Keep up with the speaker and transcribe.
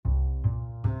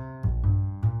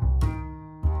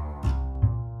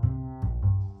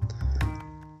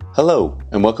Hello,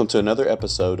 and welcome to another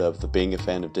episode of the Being a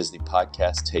Fan of Disney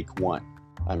podcast, Take One.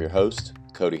 I'm your host,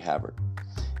 Cody Havard.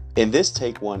 In this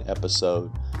Take One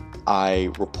episode,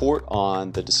 I report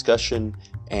on the discussion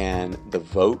and the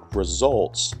vote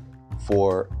results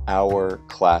for our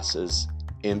class's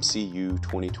MCU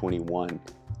 2021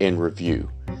 in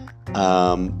review.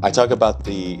 I talk about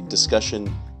the discussion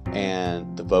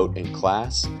and the vote in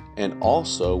class, and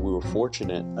also we were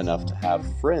fortunate enough to have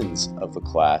friends of the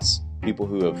class, people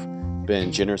who have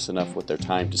been generous enough with their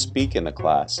time to speak in the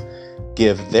class,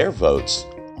 give their votes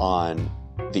on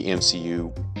the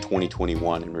MCU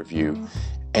 2021 in review.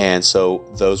 And so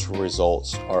those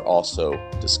results are also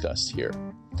discussed here.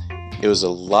 It was a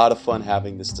lot of fun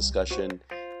having this discussion.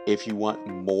 If you want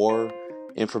more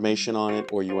information on it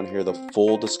or you want to hear the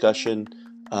full discussion,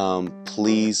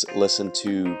 please listen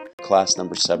to class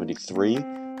number 73.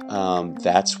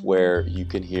 That's where you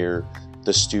can hear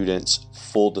the students'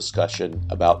 full discussion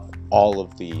about all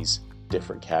of these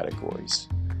different categories.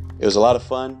 It was a lot of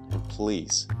fun, and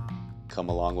please come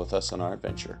along with us on our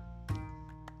adventure.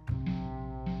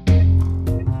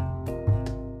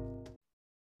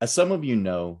 As some of you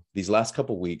know, these last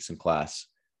couple weeks in class,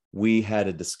 we had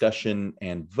a discussion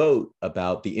and vote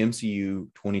about the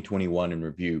MCU 2021 in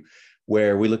review,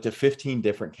 where we looked at 15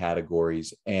 different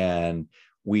categories and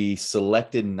we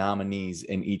selected nominees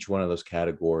in each one of those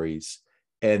categories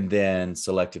and then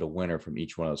selected a winner from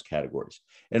each one of those categories.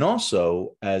 And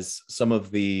also, as some of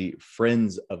the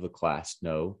friends of the class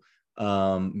know,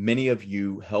 many of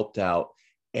you helped out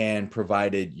and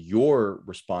provided your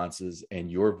responses and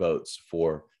your votes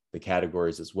for the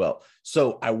categories as well.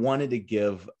 So I wanted to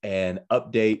give an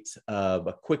update,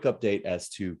 a quick update as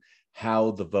to how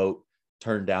the vote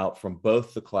turned out from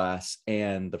both the class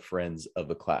and the friends of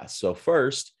the class. So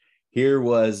first, here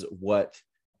was what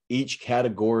each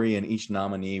category and each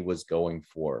nominee was going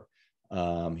for.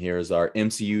 Here's our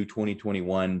MCU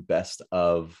 2021 Best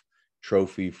of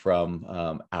trophy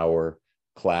from our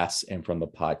class and from the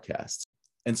podcast.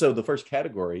 And so the first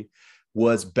category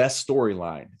was Best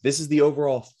Storyline. This is the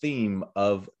overall theme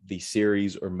of the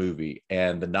series or movie,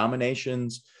 and the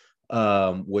nominations,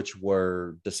 which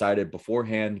were decided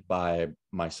beforehand by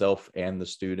myself and the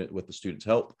student with the student's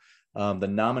help. The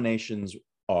nominations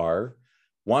are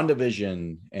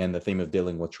WandaVision and the theme of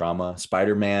dealing with trauma,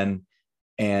 Spider-Man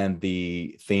and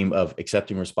the theme of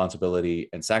accepting responsibility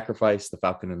and sacrifice, The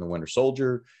Falcon and the Winter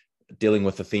Soldier, dealing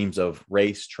with the themes of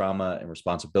race, trauma, and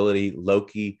responsibility,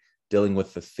 Loki, dealing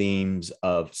with the themes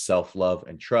of self-love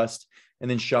and trust, and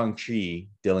then Shang-Chi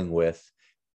dealing with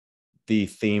the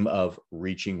theme of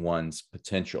reaching one's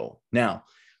potential. Now,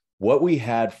 what we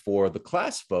had for the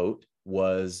class vote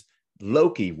was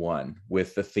Loki won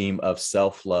with the theme of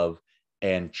self-love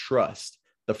and trust.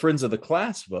 The friends of the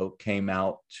class vote came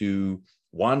out to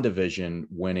WandaVision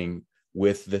winning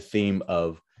with the theme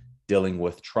of dealing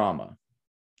with trauma.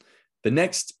 The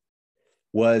next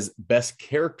was Best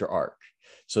Character Arc.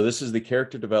 So this is the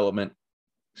character development,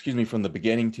 from the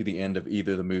beginning to the end of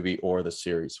either the movie or the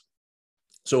series.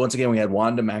 So once again, we had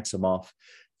Wanda Maximoff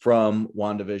from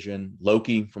WandaVision,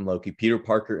 Loki from Loki, Peter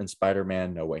Parker in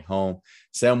Spider-Man No Way Home,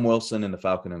 Sam Wilson in The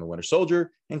Falcon and the Winter Soldier,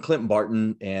 and Clint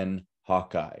Barton in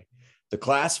Hawkeye. The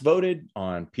class voted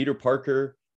on Peter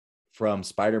Parker from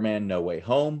Spider-Man No Way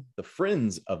Home. The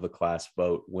friends of the class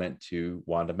vote went to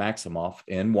Wanda Maximoff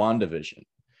in WandaVision.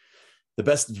 The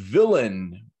best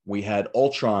villain, we had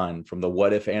Ultron from the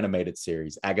What If animated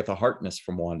series, Agatha Harkness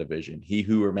from WandaVision, He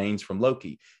Who Remains from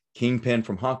Loki, Kingpin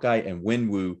from Hawkeye, and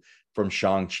Wenwu from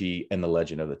Shang-Chi and the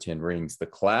Legend of the Ten Rings. The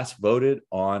class voted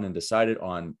on and decided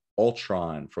on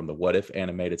Ultron from the What If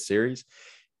animated series.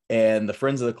 And the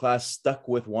friends of the class stuck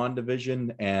with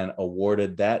WandaVision and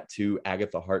awarded that to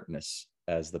Agatha Harkness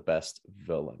as the best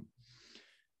villain.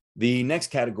 The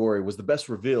next category was the best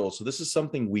reveal. So this is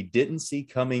something we didn't see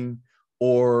coming,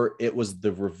 or it was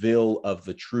the reveal of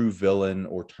the true villain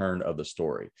or turn of the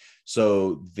story.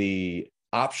 So the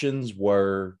options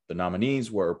were, the nominees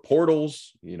were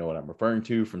Portals, you know what I'm referring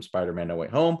to, from Spider-Man No Way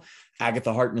Home,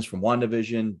 Agatha Harkness from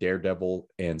WandaVision, Daredevil,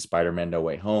 and Spider-Man No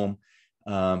Way Home,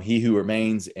 He Who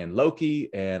Remains and Loki,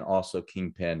 and also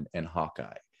Kingpin and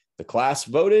Hawkeye. The class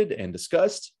voted and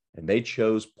discussed, and they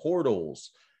chose Portals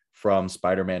from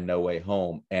Spider-Man No Way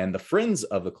Home. And the friends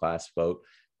of the class vote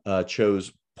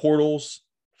chose Portals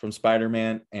from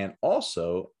Spider-Man and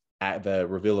also at the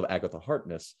reveal of Agatha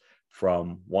Harkness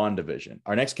from WandaVision.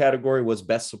 Our next category was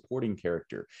Best Supporting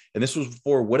Character. And this was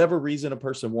for whatever reason a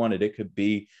person wanted. It could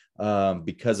be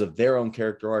because of their own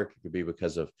character arc. It could be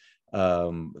because of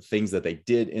things that they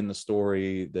did in the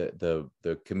story, the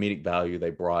comedic value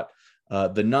they brought.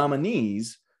 The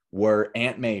nominees were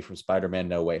Aunt May from Spider-Man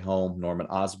No Way Home, Norman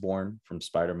Osborn from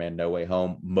Spider-Man No Way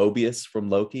Home, Mobius from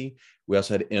Loki. We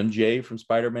also had MJ from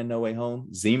Spider-Man No Way Home,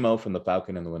 Zemo from The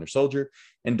Falcon and the Winter Soldier,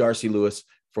 and Darcy Lewis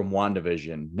from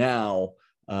WandaVision. Now,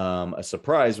 a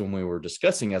surprise when we were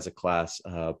discussing as a class,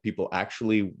 people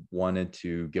actually wanted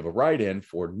to give a write-in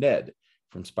for Ned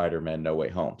from Spider-Man No Way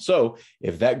Home. So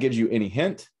if that gives you any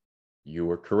hint, you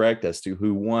were correct as to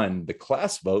who won. The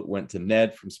class vote went to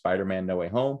Ned from Spider-Man No Way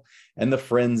Home, and the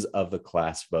friends of the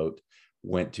class vote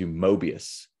went to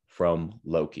Mobius from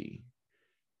Loki.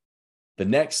 The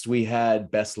next, we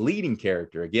had best leading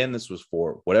character. Again, this was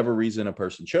for whatever reason a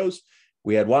person chose.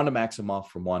 We had Wanda Maximoff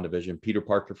from WandaVision, Peter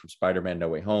Parker from Spider-Man No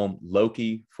Way Home,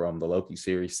 Loki from the Loki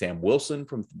series, Sam Wilson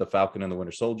from The Falcon and the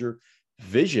Winter Soldier,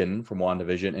 Vision from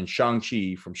WandaVision, and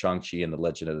Shang-Chi from Shang-Chi and the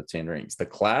Legend of the Ten Rings. The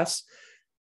class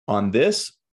on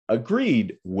this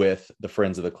agreed with the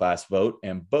friends of the class vote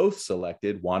and both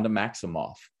selected Wanda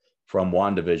Maximoff from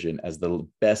WandaVision as the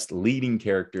best leading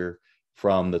character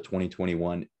from the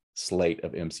 2021 slate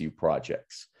of MCU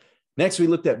projects. Next, we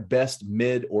looked at best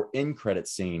mid or end credit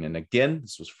scene. And again,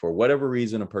 this was for whatever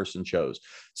reason a person chose.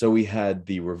 So we had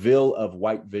the reveal of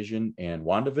White Vision and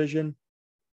WandaVision,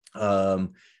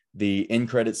 the end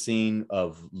credit scene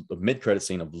of the mid credit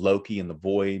scene of Loki and the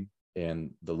Void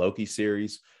in the Loki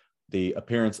series, the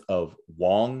appearance of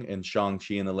Wong and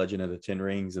Shang-Chi and the Legend of the Ten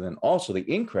Rings, and then also the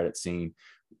end credit scene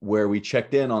where we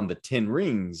checked in on the Ten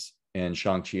Rings and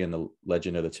Shang-Chi and the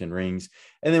Legend of the Ten Rings.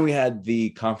 And then we had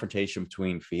the confrontation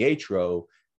between Pietro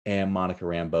and Monica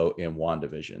Rambeau in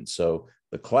WandaVision. So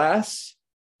the class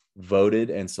voted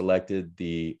and selected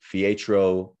the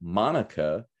Pietro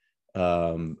Monica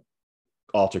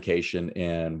altercation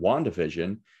in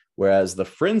WandaVision, whereas the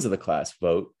friends of the class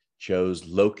vote chose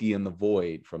Loki and the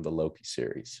Void from the Loki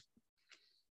series.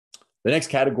 The next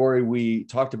category we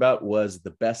talked about was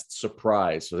the best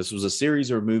surprise. So this was a series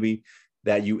or a movie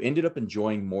that you ended up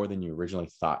enjoying more than you originally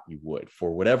thought you would.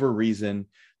 For whatever reason,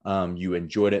 you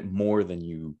enjoyed it more than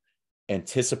you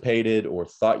anticipated or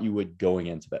thought you would going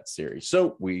into that series.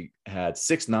 So we had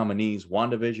 6 nominees: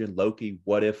 WandaVision, Loki,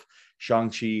 What If,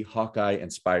 Shang-Chi, Hawkeye,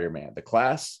 and Spider-Man. The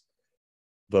class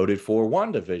voted for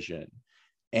WandaVision,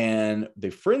 and the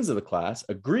friends of the class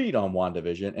agreed on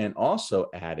WandaVision and also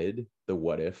added the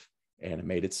What If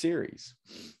animated series.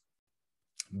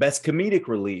 Best comedic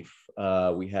relief,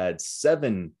 we had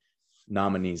 7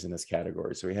 nominees in this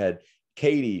category. So we had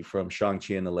Katie from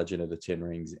Shang-Chi and the Legend of the Ten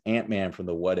Rings, Ant-Man from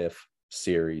the What If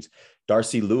series,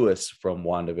 Darcy Lewis from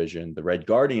WandaVision, the Red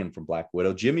Guardian from Black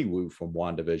Widow, Jimmy Woo from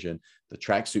WandaVision, the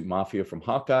Tracksuit Mafia from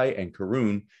Hawkeye, and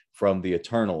Karun from the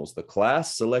Eternals. The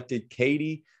class selected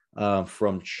Katie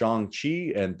from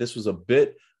Shang-Chi, and this was a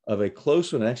bit of a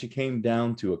close one. It actually came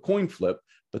down to a coin flip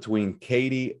between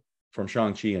Katie from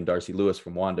Shang-Chi and Darcy Lewis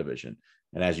from WandaVision.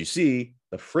 And as you see,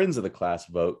 the friends of the class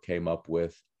vote came up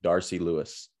with Darcy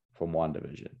Lewis from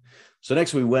WandaVision. So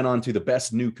next we went on to the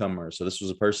best newcomer. So this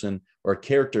was a person or a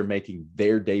character making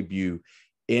their debut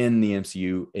in the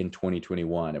MCU in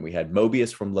 2021. And we had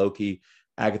Mobius from Loki,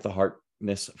 Agatha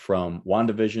Harkness from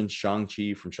WandaVision,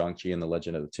 Shang-Chi from Shang-Chi and the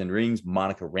Legend of the Ten Rings,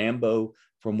 Monica Rambeau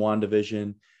from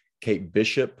WandaVision, Kate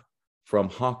Bishop from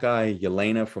Hawkeye,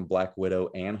 Yelena from Black Widow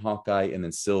and Hawkeye, and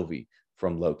then Sylvie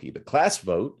from Loki. The class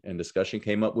vote and discussion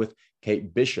came up with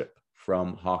Kate Bishop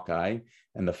from Hawkeye,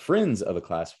 and the friends of the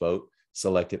class vote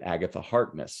selected Agatha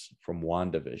Harkness from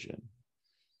WandaVision.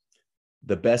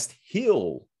 The best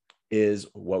heel is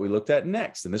what we looked at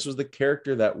next, and this was the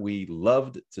character that we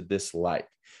loved to dislike.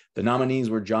 The nominees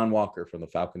were John Walker from The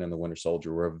Falcon and the Winter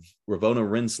Soldier, Ravonna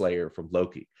Renslayer from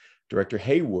Loki, Director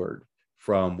Hayward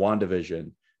from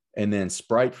WandaVision, and then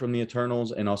Sprite from the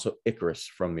Eternals, and also Icarus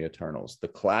from the Eternals. The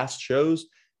class chose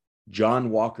John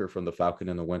Walker from The Falcon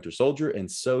and the Winter Soldier,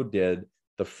 and so did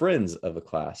the friends of the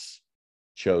class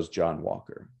chose John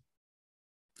Walker.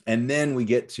 And then we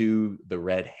get to the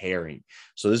red herring.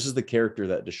 So this is the character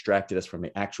that distracted us from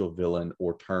the actual villain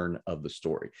or turn of the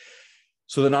story.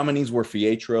 So the nominees were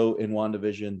Pietro in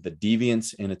WandaVision, the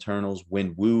Deviants in Eternals,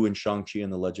 Wen-Wu in Shang-Chi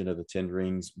and the Legend of the Ten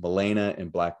Rings, Milena in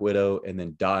Black Widow, and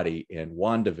then Dottie in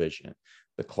WandaVision.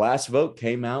 The class vote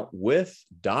came out with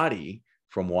Dottie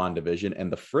from WandaVision,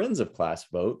 and the friends of class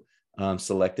vote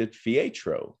selected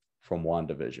Pietro from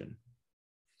WandaVision.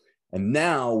 And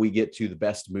now we get to the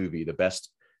best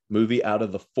movie out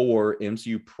of the 4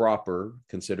 MCU proper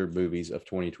considered movies of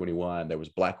 2021. There was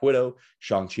Black Widow,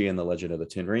 Shang-Chi and the Legend of the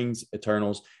Ten Rings,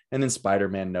 Eternals, and then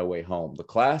Spider-Man No Way Home. The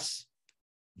class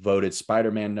voted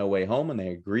Spider-Man No Way Home, and they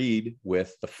agreed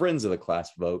with the friends of the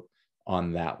class vote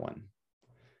on that one.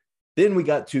 Then we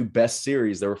got to best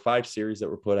series. There were 5 series that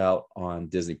were put out on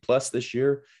Disney Plus this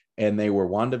year, And they were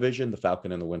WandaVision, The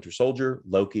Falcon and the Winter Soldier,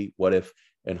 Loki, What If,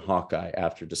 and Hawkeye.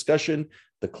 After discussion,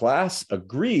 the class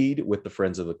agreed with the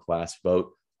friends of the class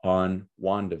vote on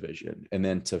WandaVision. And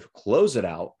then to close it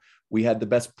out, we had the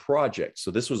best project.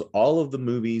 So this was all of the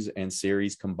movies and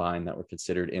series combined that were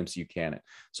considered MCU canon.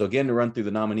 So again, to run through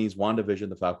the nominees: WandaVision,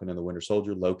 The Falcon and the Winter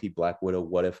Soldier, Loki, Black Widow,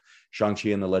 What If, Shang-Chi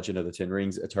and the Legend of the Ten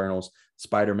Rings, Eternals,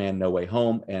 Spider-Man No Way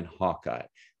Home, and Hawkeye.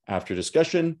 After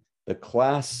discussion, the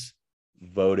class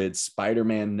voted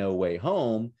Spider-Man No Way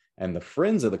Home, and the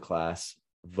friends of the class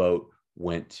vote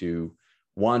went to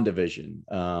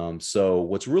WandaVision. So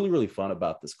what's really, really fun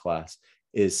about this class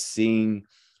is seeing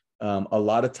a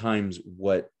lot of times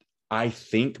what I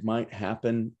think might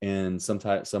happen in some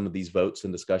of these votes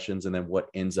and discussions, and then what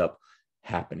ends up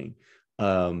happening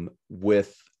and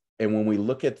when we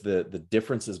look at the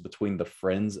differences between the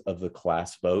friends of the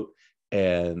class vote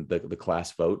and the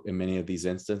class vote, in many of these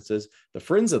instances, the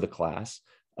friends of the class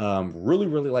really,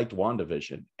 really liked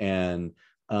WandaVision, and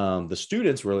the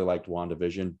students really liked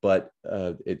WandaVision, but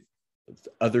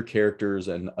other characters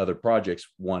and other projects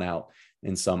won out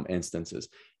in some instances.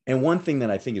 And one thing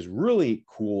that I think is really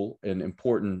cool and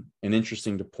important and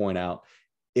interesting to point out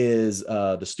is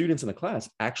the students in the class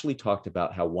actually talked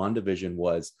about how WandaVision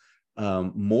was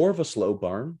more of a slow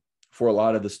burn for a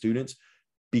lot of the students,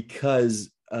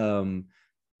 because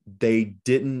they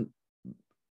didn't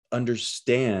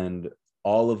understand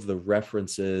all of the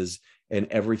references and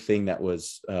everything that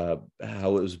was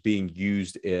how it was being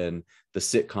used in the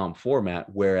sitcom format.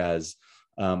 Whereas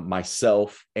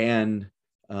myself and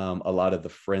a lot of the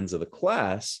friends of the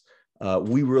class,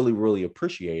 we really, really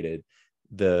appreciated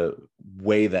the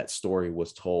way that story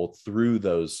was told through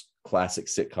those classic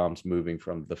sitcoms, moving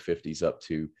from the 50s up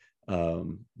to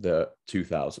the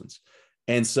 2000s.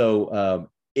 And so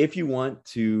if you want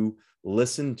to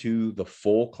listen to the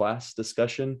full class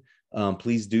discussion,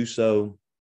 please do so.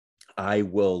 I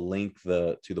will link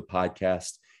to the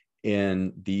podcast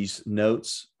in these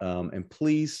notes. And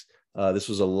please, this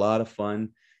was a lot of fun.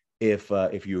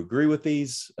 If you agree with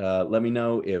these, let me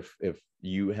know. If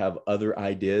you have other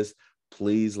ideas,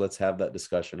 please, let's have that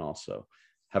discussion also.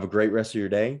 Have a great rest of your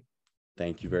day.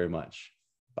 Thank you very much.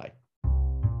 Bye.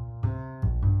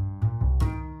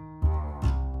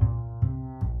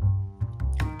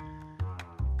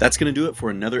 That's going to do it for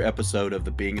another episode of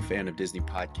the Being a Fan of Disney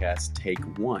podcast, Take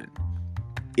One.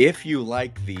 If you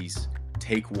like these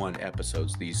Take One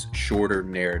episodes, these shorter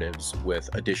narratives with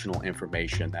additional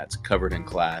information that's covered in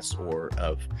class or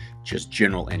of just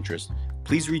general interest,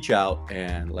 please reach out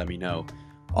and let me know.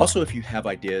 Also, if you have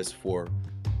ideas for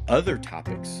other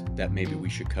topics that maybe we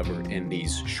should cover in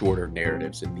these shorter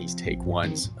narratives, in these Take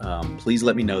Ones, please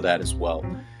let me know that as well.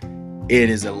 It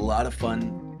is a lot of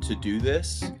fun to do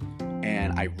this,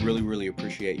 and I really, really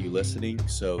appreciate you listening.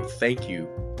 So thank you,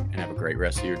 and have a great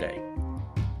rest of your day.